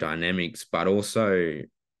aerodynamics, but also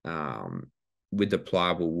with the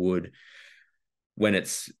pliable wood, when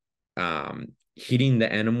it's hitting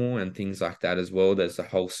the animal and things like that as well, there's the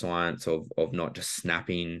whole science of not just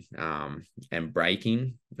snapping and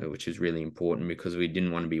breaking, which is really important, because we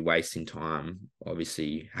didn't want to be wasting time,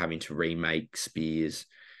 obviously, having to remake spears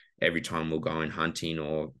every time we're going hunting.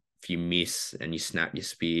 Or if you miss and you snap your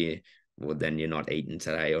spear, well, then you're not eating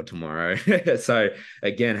today or tomorrow. So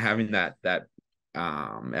again, having that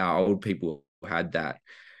our old people had that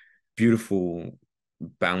beautiful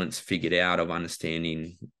balance figured out of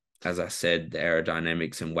understanding as I said, the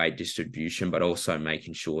aerodynamics and weight distribution, but also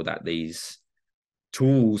making sure that these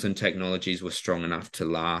tools and technologies were strong enough to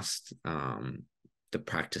last the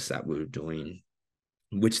practice that we were doing,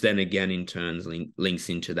 which then again in turn links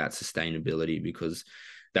into that sustainability, because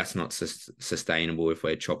that's not sustainable if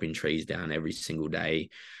we're chopping trees down every single day,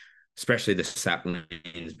 especially the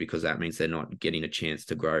saplings, because that means they're not getting a chance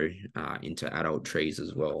to grow into adult trees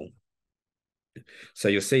as well. So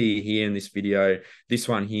you'll see here in this video, this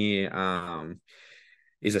one here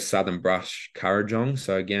is a southern brush kurrajong.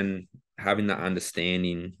 So again, having the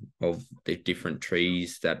understanding of the different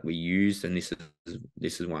trees that we use, and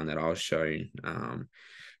this is one that I was shown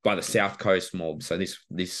by the South Coast mob. So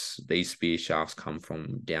these spear shafts come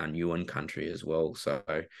from down Yuin country as well. So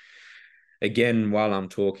again, while I'm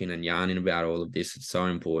talking and yarning about all of this, it's so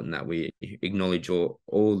important that we acknowledge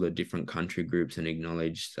all the different country groups and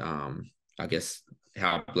acknowledge, I guess,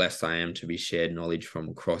 how blessed I am to be shared knowledge from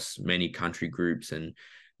across many country groups and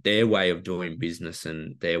their way of doing business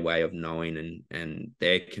and their way of knowing and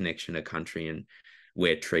their connection to country, and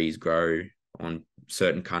where trees grow on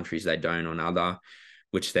certain countries, they don't on other,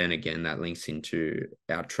 which then again, that links into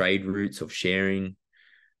our trade routes of sharing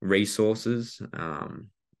resources,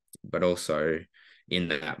 but also in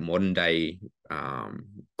that modern day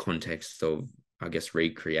context of, I guess,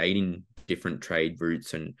 recreating different trade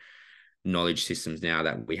routes and knowledge systems now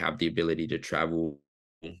that we have the ability to travel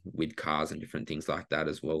with cars and different things like that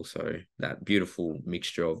as well. So that beautiful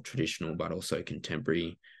mixture of traditional but also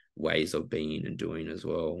contemporary ways of being and doing as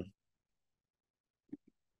well.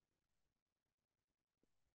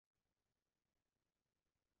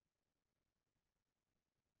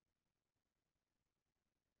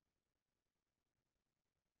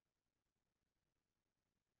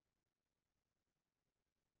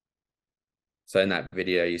 So in that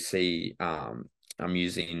video, you see I'm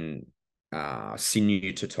using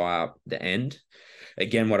sinew to tie up the end.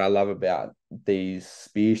 Again, what I love about these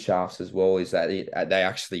spear shafts as well is that they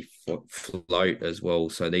actually float as well.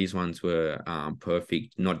 So these ones were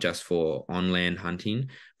perfect, not just for on-land hunting,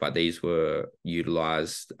 but these were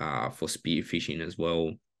utilized for spear fishing as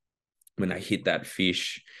well. When they hit that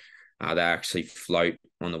fish, they actually float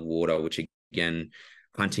on the water, which again,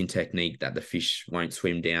 hunting technique that the fish won't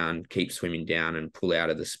swim down, keep swimming down and pull out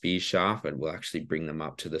of the spear shaft, and will actually bring them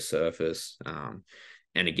up to the surface.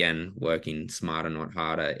 And again, working smarter, not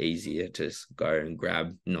harder, easier to go and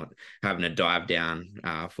grab, not having to dive down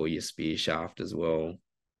for your spear shaft as well.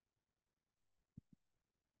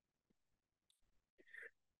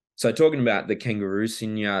 So talking about the kangaroo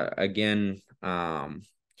sinew, again,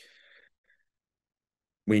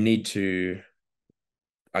 we need to,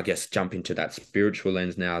 I guess, jump into that spiritual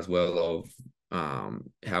lens now as well of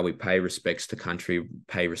how we pay respects to country,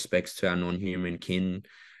 pay respects to our non-human kin.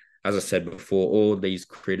 As I said before, all these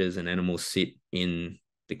critters and animals sit in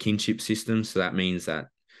the kinship system. So that means that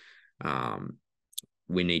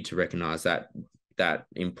we need to recognize that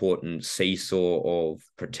important seesaw of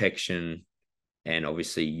protection and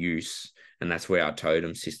obviously use. And that's where our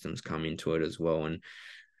totem systems come into it as well. And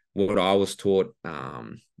what I was taught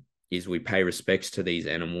is we pay respects to these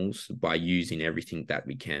animals by using everything that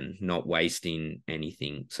we can, not wasting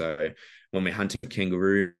anything. So when we're hunting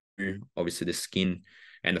kangaroo, obviously the skin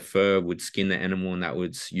and the fur would skin the animal, and that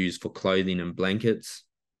was used for clothing and blankets.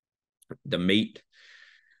 The meat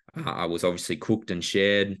was obviously cooked and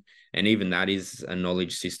shared, and even that is a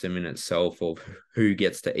knowledge system in itself of who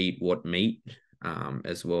gets to eat what meat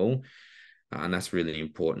as well. And that's really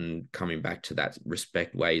important, coming back to that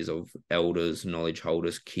respect ways of elders, knowledge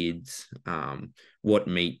holders, kids, what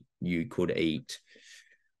meat you could eat.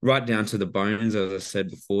 Right down to the bones, as I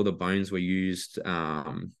said before, the bones were used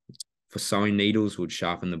for sewing needles, would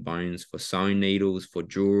sharpen the bones for sewing needles, for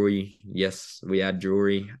jewelry. Yes, we had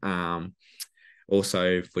jewelry.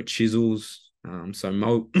 Also for chisels. So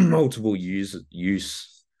multiple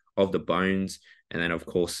use of the bones. And then, of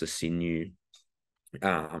course, the sinew.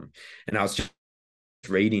 And I was just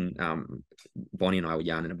reading, Bonnie and I were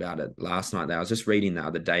yarning about it last night. I was just reading the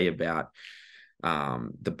other day about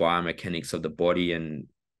the biomechanics of the body and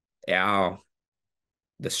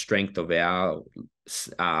the strength of our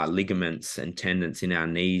ligaments and tendons in our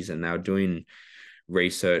knees. And they were doing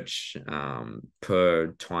research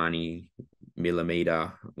per 20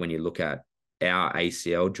 millimeter. When you look at our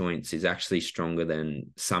ACL joints, is actually stronger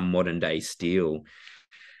than some modern day steel.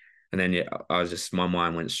 And then my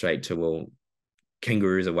mind went straight to, well,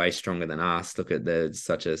 kangaroos are way stronger than us. Look at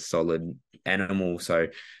such a solid animal. So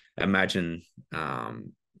imagine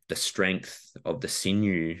the strength of the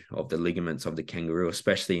sinew, of the ligaments of the kangaroo,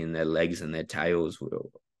 especially in their legs and their tails.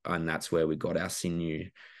 And that's where we got our sinew.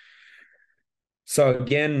 So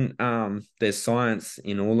again, there's science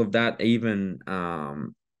in all of that, even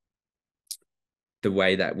the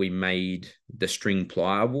way that we made the string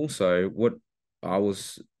pliable. So what I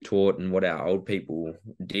was taught and what our old people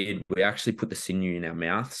did, we actually put the sinew in our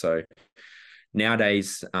mouth. So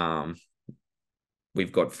nowadays,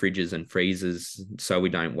 we've got fridges and freezers, so we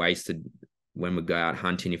don't waste it when we go out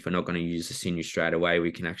hunting. If we're not going to use the sinew straight away,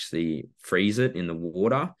 we can actually freeze it in the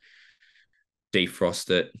water, defrost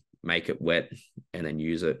it, make it wet, and then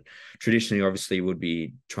use it. Traditionally, obviously, would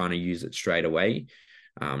be trying to use it straight away,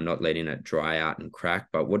 not letting it dry out and crack.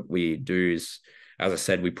 But what we do is, as I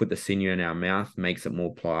said, we put the sinew in our mouth, makes it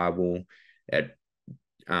more pliable. It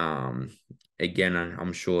again,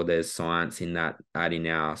 I'm sure there's science in that, adding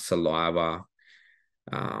our saliva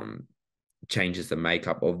changes the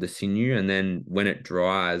makeup of the sinew. And then when it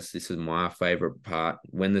dries, this is my favorite part,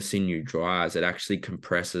 when the sinew dries, it actually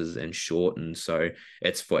compresses and shortens. So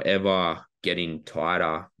it's forever getting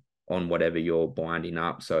tighter on whatever you're binding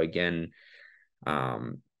up. So again,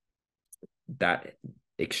 that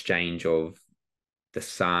exchange of the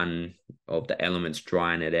sun, of the elements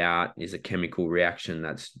drying it out, is a chemical reaction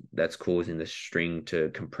that's causing the string to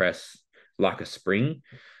compress like a spring,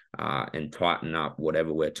 and tighten up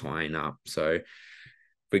whatever we're tying up. So if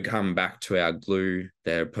we come back to our glue,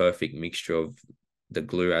 they're a perfect mixture of the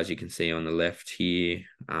glue, as you can see on the left here,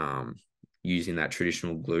 using that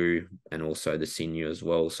traditional glue, and also the sinew as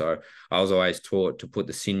well. So I was always taught to put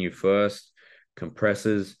the sinew first,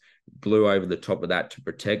 compresses, glue over the top of that to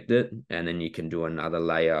protect it, and then you can do another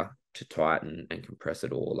layer to tighten and compress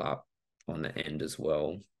it all up on the end as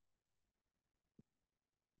well.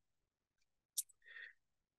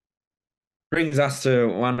 Brings us to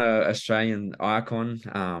one Australian icon.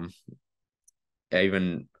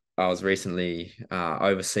 Even I was recently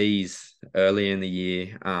overseas early in the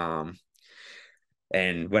year,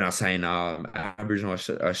 and when I was saying Aboriginal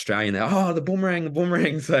Australian, they're, the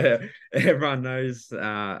boomerang. So everyone knows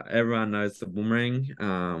the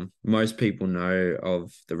boomerang. Most people know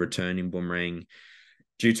of the returning boomerang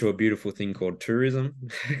due to a beautiful thing called tourism.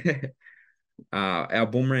 Our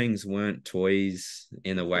boomerangs weren't toys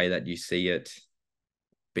in the way that you see it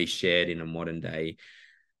be shared in a modern day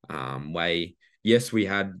way. Yes, we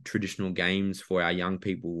had traditional games for our young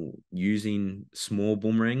people using small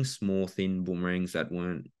boomerangs, small thin boomerangs that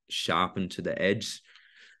weren't sharpened to the edge.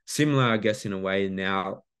 Similar, I guess, in a way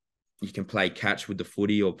now you can play catch with the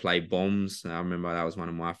footy or play bombs. I remember that was one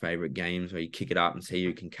of my favorite games, where you kick it up and see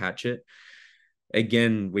who can catch it.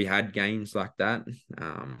 Again, we had games like that,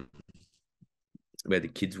 where the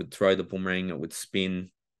kids would throw the boomerang, it would spin,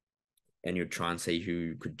 and you'd try and see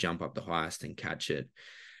who could jump up the highest and catch it.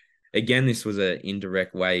 Again, this was an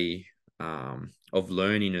indirect way of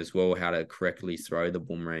learning as well, how to correctly throw the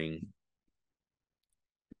boomerang.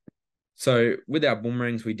 So with our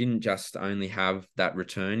boomerangs, we didn't just only have that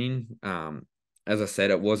returning. As I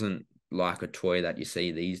said, it wasn't like a toy that you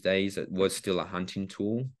see these days. It was still a hunting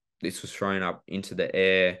tool. This was thrown up into the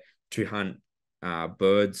air to hunt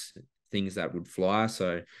birds, things that would fly.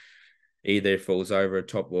 So either if it was over the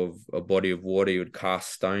top of a body of water, you would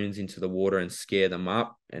cast stones into the water and scare them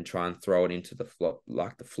up and try and throw it into the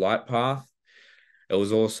flight path. It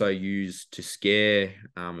was also used to scare,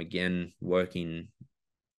 again, working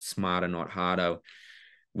smarter, not harder.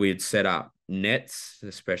 We'd set up nets,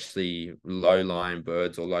 especially low-lying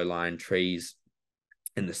birds or low-lying trees,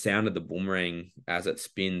 and the sound of the boomerang as it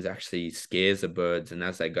spins actually scares the birds, and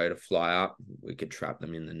as they go to fly up, we could trap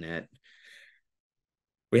them in the net.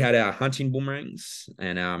 We had our hunting boomerangs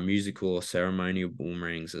and our musical or ceremonial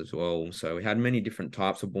boomerangs as well. So we had many different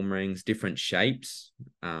types of boomerangs, different shapes.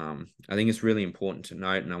 I think it's really important to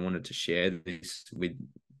note, and I wanted to share this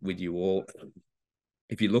with you all.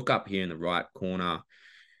 If you look up here in the right corner,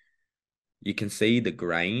 you can see the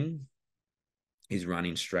grain is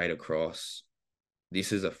running straight across.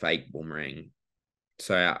 This is a fake boomerang.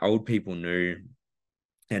 So our old people knew,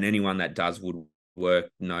 and anyone that does woodwork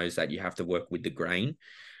knows, that you have to work with the grain,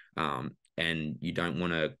 and you don't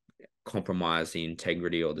want to compromise the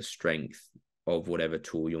integrity or the strength of whatever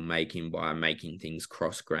tool you're making by making things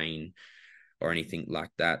cross grain or anything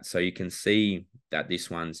like that. So you can see that this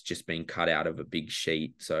one's just been cut out of a big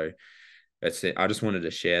sheet. So that's it. I just wanted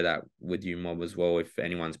to share that with you, Mob, as well. If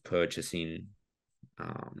anyone's purchasing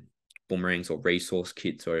boomerangs or resource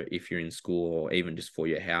kits, or if you're in school or even just for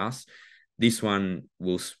your house, this one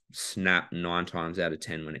will snap 9 times out of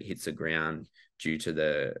 10 when it hits the ground, due to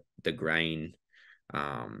the grain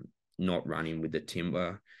not running with the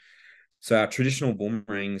timber. So our traditional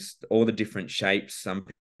boomerangs, all the different shapes, some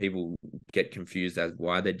people get confused as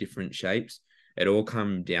why they're different shapes. It all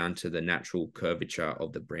comes down to the natural curvature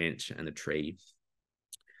of the branch and the tree.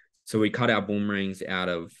 So we cut our boomerangs out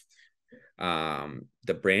of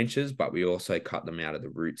the branches, but we also cut them out of the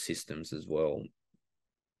root systems as well.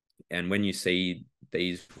 And when you see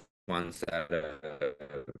these ones that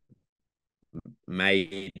are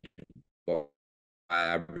made by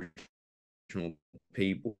Aboriginal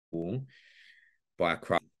people by a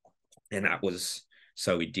craft, and that was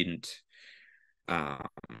so we didn't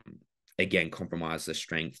again compromise the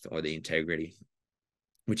strength or the integrity,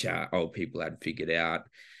 which our old people had figured out.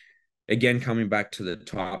 Again, coming back to the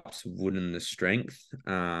types of wood and the strength,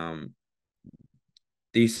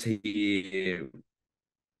 these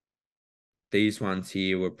ones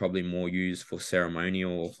here were probably more used for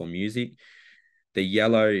ceremonial or for music. The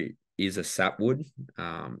yellow is a sapwood.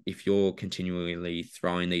 If you're continually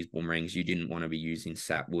throwing these boomerangs, you didn't want to be using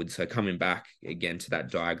sapwood. So coming back again to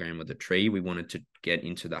that diagram of the tree, we wanted to get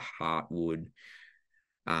into the heartwood.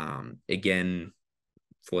 Again,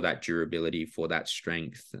 for that durability, for that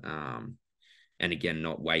strength. And again,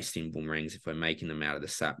 not wasting boomerangs. If we're making them out of the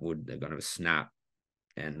sapwood, they're going to snap.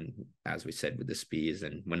 And as we said with the spears,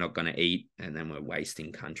 and we're not going to eat, and then we're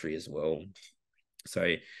wasting country as well.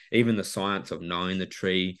 So even the science of knowing the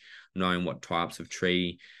tree, knowing what types of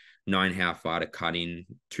tree, knowing how far to cut in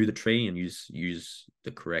to the tree and use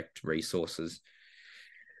the correct resources.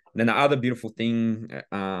 Then the other beautiful thing,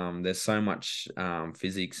 there's so much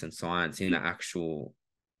physics and science in the actual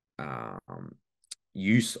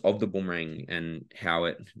use of the boomerang and how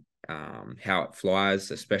it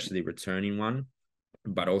flies, especially returning one,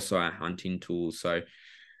 but also our hunting tools. So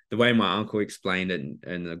the way my uncle explained it,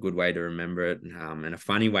 and a good way to remember it, and a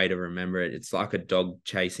funny way to remember it, it's like a dog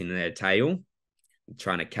chasing their tail,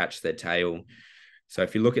 trying to catch their tail. So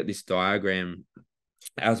if you look at this diagram,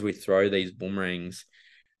 as we throw these boomerangs,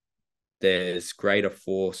 there's greater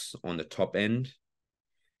force on the top end.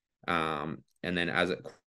 And then as it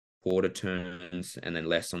quarter turns, and then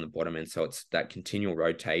less on the bottom end. So it's that continual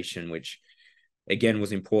rotation, which again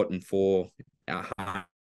was important for our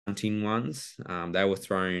hunting ones. They were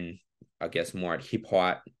thrown, I guess, more at hip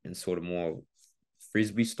height and sort of more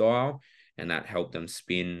frisbee style, and that helped them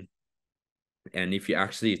spin. And if you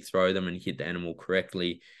actually throw them and hit the animal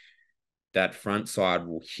correctly, that front side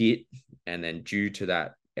will hit, and then due to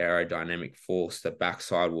that aerodynamic force, the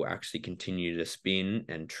backside will actually continue to spin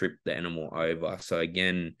and trip the animal over. So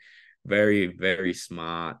again, very, very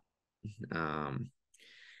smart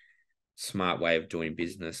way of doing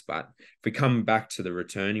business. But if we come back to the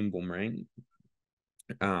returning boomerang,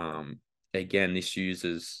 again, this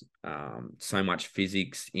uses so much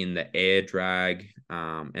physics in the air drag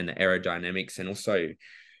and the aerodynamics, and also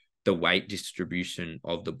the weight distribution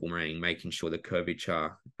of the boomerang, making sure the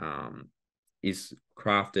curvature is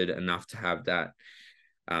crafted enough to have that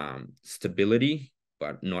stability,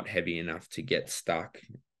 but not heavy enough to get stuck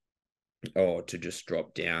or to just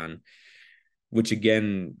drop down, which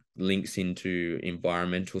again links into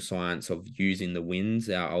environmental science of using the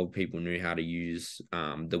winds. Our old people knew how to use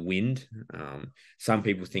the wind. Some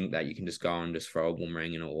people think that you can just go and just throw a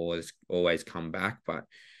boomerang and it'll always come back, but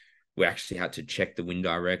we actually had to check the wind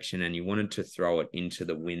direction, and you wanted to throw it into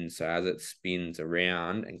the wind. So as it spins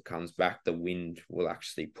around and comes back, the wind will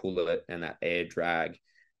actually pull it, and that air drag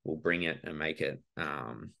will bring it and make it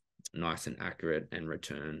nice and accurate and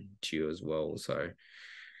return to you as well. So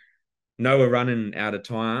no, we're running out of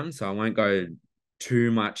time, so I won't go too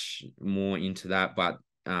much more into that, but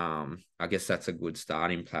I guess that's a good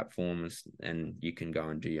starting platform, and you can go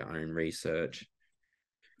and do your own research.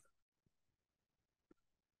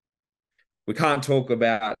 We can't talk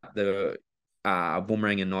about the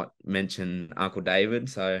boomerang and not mention Uncle David.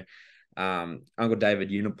 So Uncle David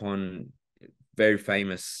Unipon, very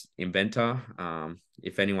famous inventor.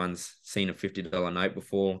 If anyone's seen a $50 note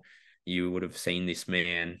before, you would have seen this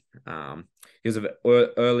man. He was an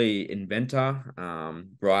early inventor,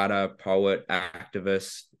 writer, poet,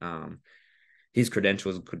 activist. His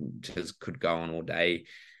credentials could go on all day.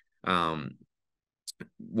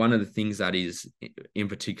 One of the things that is in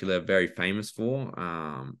particular very famous for,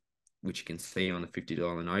 which you can see on the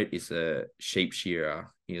 $50 note, is a sheep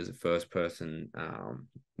shearer. He was the first person,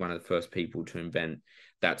 one of the first people to invent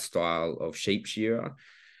that style of sheep shearer.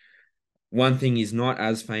 One thing he's not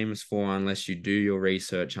as famous for, unless you do your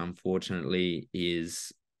research, unfortunately,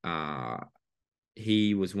 is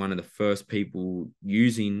he was one of the first people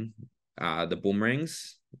using the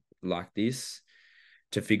boomerangs like this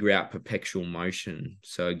to figure out perpetual motion.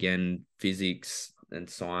 So again, physics and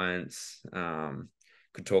science,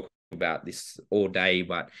 could talk about this all day,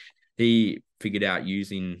 but he figured out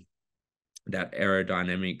using that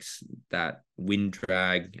aerodynamics, that wind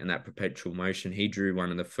drag, and that perpetual motion. He drew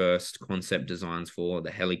one of the first concept designs for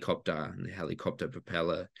the helicopter and the helicopter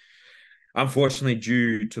propeller. unfortunately,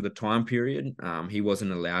 due to the time period, he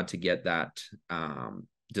wasn't allowed to get that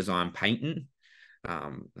design patent.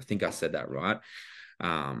 I think I said that right.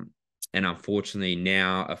 And unfortunately,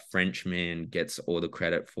 now a Frenchman gets all the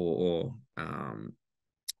credit for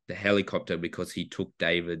the helicopter because he took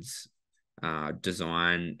David's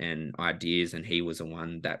design and ideas, and he was the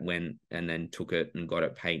one that went and then took it and got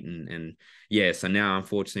it patent. And yeah, so now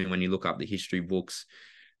unfortunately, when you look up the history books,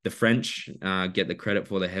 the French get the credit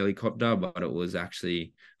for the helicopter, but it was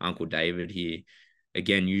actually Uncle David here,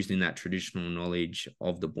 again, using that traditional knowledge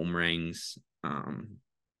of the boomerangs,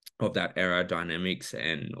 of that aerodynamics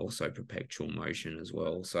and also perpetual motion as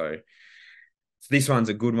well. So this one's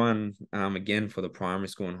a good one, again, for the primary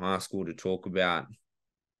school and high school to talk about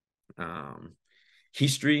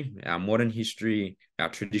history, our modern history, our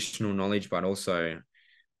traditional knowledge, but also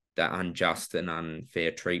the unjust and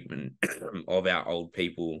unfair treatment of our old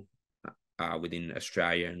people within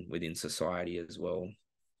Australia and within society as well.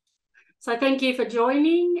 So thank you for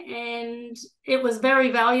joining, and it was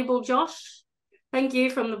very valuable, Josh. Thank you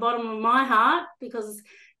from the bottom of my heart, because,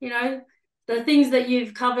 you know, the things that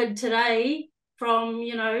you've covered today, from,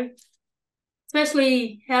 you know,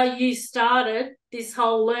 especially how you started this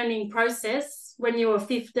whole learning process when you were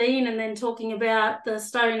 15, and then talking about the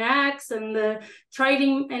stone axe and the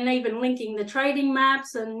trading, and even linking the trading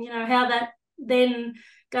maps, and, you know, how that then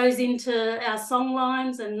goes into our song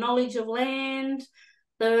lines and knowledge of land,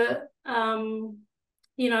 the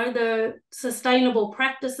you know, the sustainable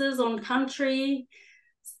practices on country,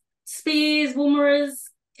 spears, woomeras,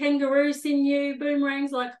 kangaroo sinew,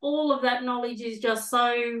 boomerangs, like all of that knowledge is just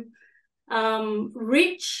so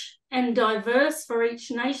rich and diverse for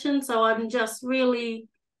each nation. So I'm just really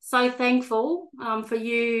so thankful for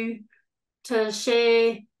you to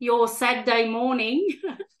share your Saturday morning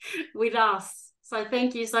with us. So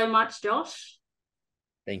thank you so much, Josh.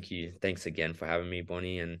 Thank you. Thanks again for having me,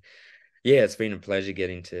 Bonnie. And yeah, it's been a pleasure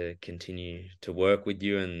getting to continue to work with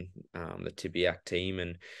you and the Tibiac team.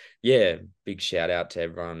 And yeah, big shout out to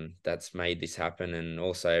everyone that's made this happen, and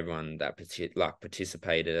also everyone that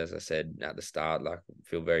participated. As I said at the start, like,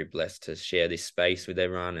 feel very blessed to share this space with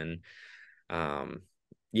everyone, and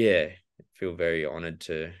yeah, feel very honored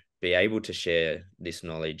to be able to share this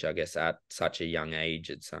knowledge, I guess, at such a young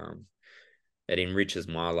age. It enriches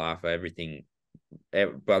my life. Everything,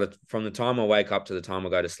 but from the time I wake up to the time I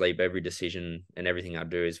go to sleep, every decision and everything I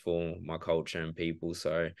do is for my culture and people.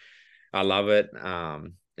 So I love it.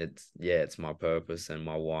 It's my purpose and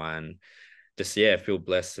my why, and just, yeah, feel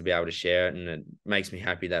blessed to be able to share it. And it makes me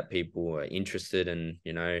happy that people are interested, and,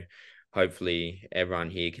 you know, hopefully everyone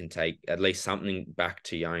here can take at least something back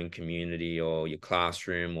to your own community or your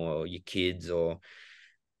classroom or your kids or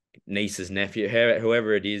nieces, nephew,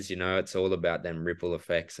 whoever it is. You know, it's all about them ripple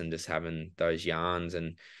effects and just having those yarns.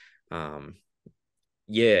 And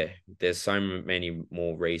yeah, there's so many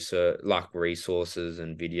more resources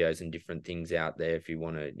and videos and different things out there if you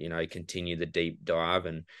want to, you know, continue the deep dive.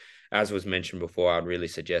 And as was mentioned before, I'd really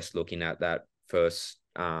suggest looking at that first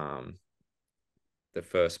the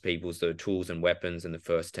first peoples, the tools and weapons, and the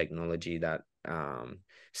first technology, that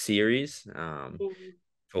series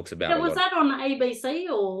talks about Was that on ABC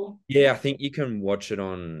or? Yeah, I think you can watch it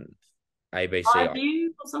on ABC. iView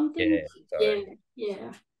or something?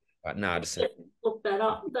 Yeah. But no, just look that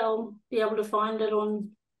up. They'll be able to find it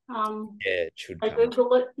on. Yeah, it should come.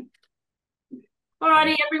 Google it.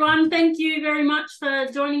 Alrighty, everyone. Thank you very much for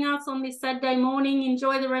joining us on this Saturday morning.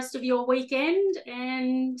 Enjoy the rest of your weekend,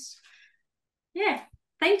 and yeah,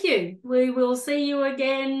 thank you. We will see you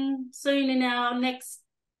again soon in our next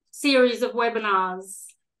series of webinars.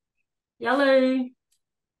 Yellow.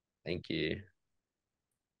 Thank you.